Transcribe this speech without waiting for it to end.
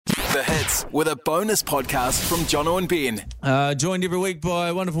The Hits with a bonus podcast from Jono and Ben. Joined every week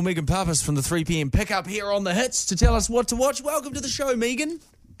by wonderful Megan Pappas from the 3pm pickup here on The Hits to tell us what to watch. Welcome to the show, Megan.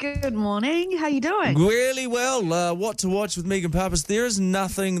 Good morning. How you doing? Really well. What to watch with Megan Pappas? There is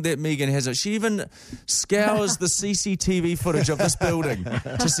nothing that Megan hasn't. She even scours the CCTV footage of this building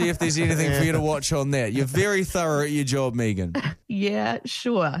to see if there's anything for you to watch on that. You're very thorough at your job, Megan. Yeah,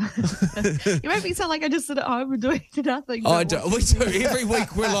 sure. You make me sound like I just sit at home and doing nothing. I do. We do. Every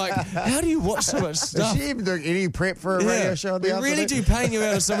week we're like, how do you watch so much stuff? Is she even doing any prep for a radio show? We really do paint you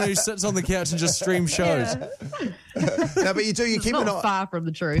out as someone who sits on the couch and just streams shows. Yeah. No, but you do. You keep Not far from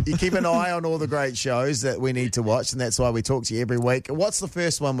the truth. You keep an eye on all the great shows that we need to watch, and that's why we talk to you every week. What's the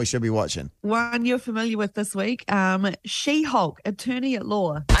first one we should be watching? One you're familiar with this week, She-Hulk, Attorney at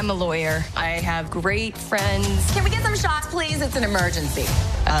Law. I'm a lawyer. I have great friends. Can we get some shots, please? It's an emergency.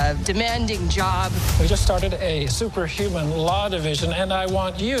 A demanding job. We just started a superhuman law division, and I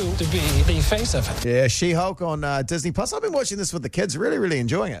want you to be the face of it. Yeah, She-Hulk on Disney Plus. I've been watching this with the kids, really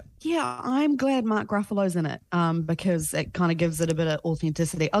enjoying it. Yeah, I'm glad Mark Ruffalo's in it because it kind of gives it a bit of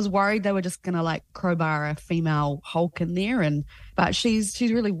authenticity. I was worried they were just going to like crowbar a female Hulk in there, but she's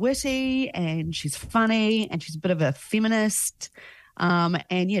really witty and she's funny and she's a bit of a feminist.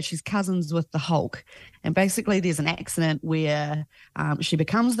 And yeah, she's cousins with the Hulk. And basically there's an accident where she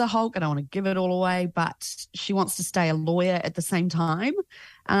becomes the Hulk. I don't want to give it all away, but she wants to stay a lawyer at the same time.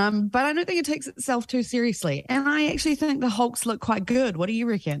 But I don't think it takes itself too seriously. And I actually think the Hulks look quite good. What do you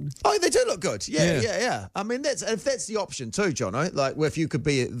reckon? Oh, they do look good. Yeah. I mean, if that's the option too, Jono, like if you could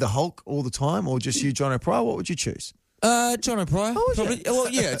be the Hulk all the time or just you, Jono Pryor, what would you choose? John O'Brien. Probably. Well,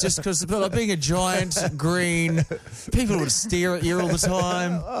 yeah, just because like being a giant green, people would stare at you all the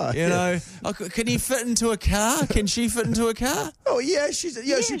time. You know, can he fit into a car? Can she fit into a car? Oh yeah, she's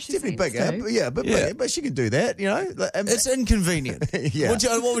definitely bigger. But she can do that. You know, it's inconvenient. Yeah.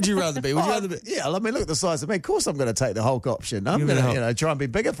 What would you rather be? Would you rather be? Yeah, I mean, look at the size of me. Of course, I'm going to take the Hulk option. I'm going to try and be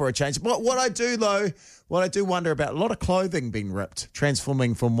bigger for a change. But what I do though. What I do wonder about, a lot of clothing being ripped,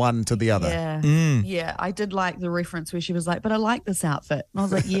 transforming from one to the other. Yeah, I did like the reference where she was like, but I like this outfit. And I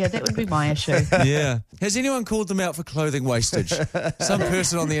was like, yeah, that would be my issue. Yeah. Has anyone called them out for clothing wastage? Some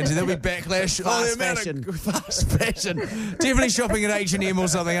person on the internet, there'll be backlash. Fast fashion. Definitely shopping at H&M or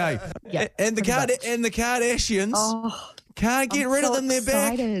something, eh? Yeah. And the Kardashians can't get rid of them, they're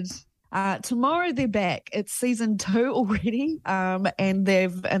excited. Back. Tomorrow they're back. It's season 2 already, and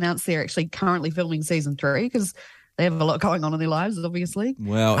they've announced they're actually currently filming season 3 because they have a lot going on in their lives, obviously.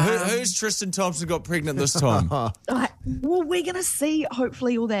 Wow. Who's Tristan Thompson got pregnant this time? Well, we're going to see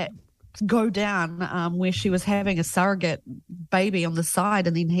hopefully all that go down where she was having a surrogate baby on the side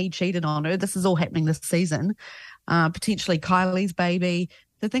and then he cheated on her. This is all happening this season. Potentially Kylie's baby.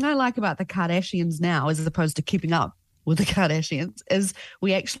 The thing I like about the Kardashians now, as opposed to keeping up with the Kardashians, is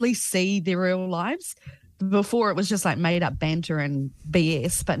we actually see their real lives. Before it was just like made up banter and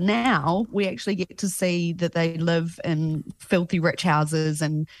BS, but now we actually get to see that they live in filthy rich houses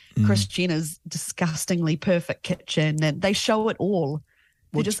and Kris Jenner's disgustingly perfect kitchen, and they show it all.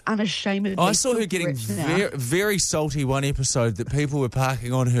 They're just unashamedly. I saw her getting very salty one episode that people were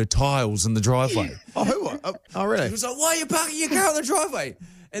parking on her tiles in the driveway. Oh, really? She was like, why are you parking your car on the driveway?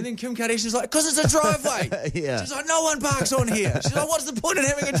 And then Kim Kardashian's like, because it's a driveway. Yeah. She's like, no one parks on here. She's like, what's the point in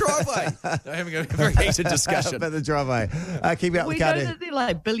having a driveway? They're having a very heated discussion. About the driveway. Keep up we with know Kardashians. that they're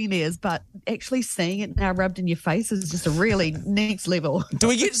like billionaires, but actually seeing it now rubbed in your face is just a really next level. Do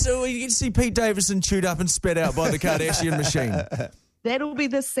we get to see Pete Davidson chewed up and spat out by the Kardashian machine? That'll be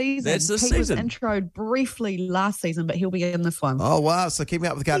this season. That's this Pete season. was introed briefly last season, but he'll be in this one. Oh, wow. So keeping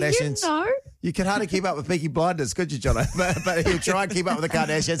up with the Kardashians. You know. You can hardly keep up with Peaky Blinders, could you, Jono? But he'll try and keep up with the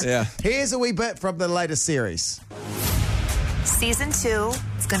Kardashians. Yeah. Here's a wee bit from the latest series. Season 2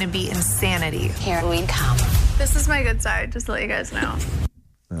 is going to be insanity. Here we come. This is my good side, just to let you guys know.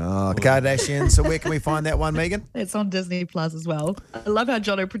 Oh, Kardashians. So where can we find that one, Megan? It's on Disney Plus as well. I love how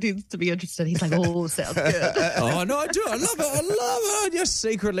Jono pretends to be interested. He's like, oh, sounds good. Oh, no, I do. I love it. I just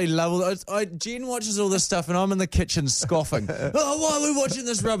secretly love it. Jen watches all this stuff and I'm in the kitchen scoffing. Oh, why are we watching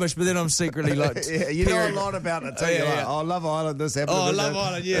this rubbish? But then I'm secretly like... Yeah, you know a lot about it too. You're like, oh, Love Island, this happened. Oh, Love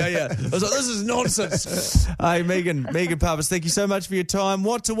Island, yeah. I was like, this is nonsense. Hey, Megan Pappas, thank you so much for your time.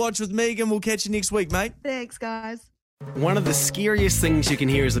 What to watch with Megan. We'll catch you next week, mate. Thanks, guys. One of the scariest things you can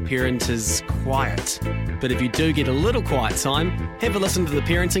hear as a parent is quiet. But if you do get a little quiet time, have a listen to The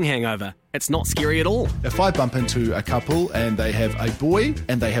Parenting Hangover. it's not scary at all. If I bump into a couple and they have a boy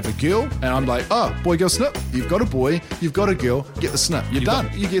and they have a girl, and I'm like, oh, boy, girl, snip. You've got a boy, you've got a girl, get the snip. You're done.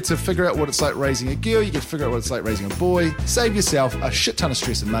 You get to figure out what it's like raising a girl, you get to figure out what it's like raising a boy, save yourself a shit ton of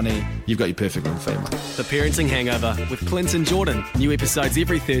stress and money. You've got your perfect little family. The Parenting Hangover with Clinton Jordan. New episodes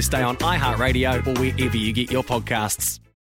every Thursday on iHeartRadio or wherever you get your podcasts.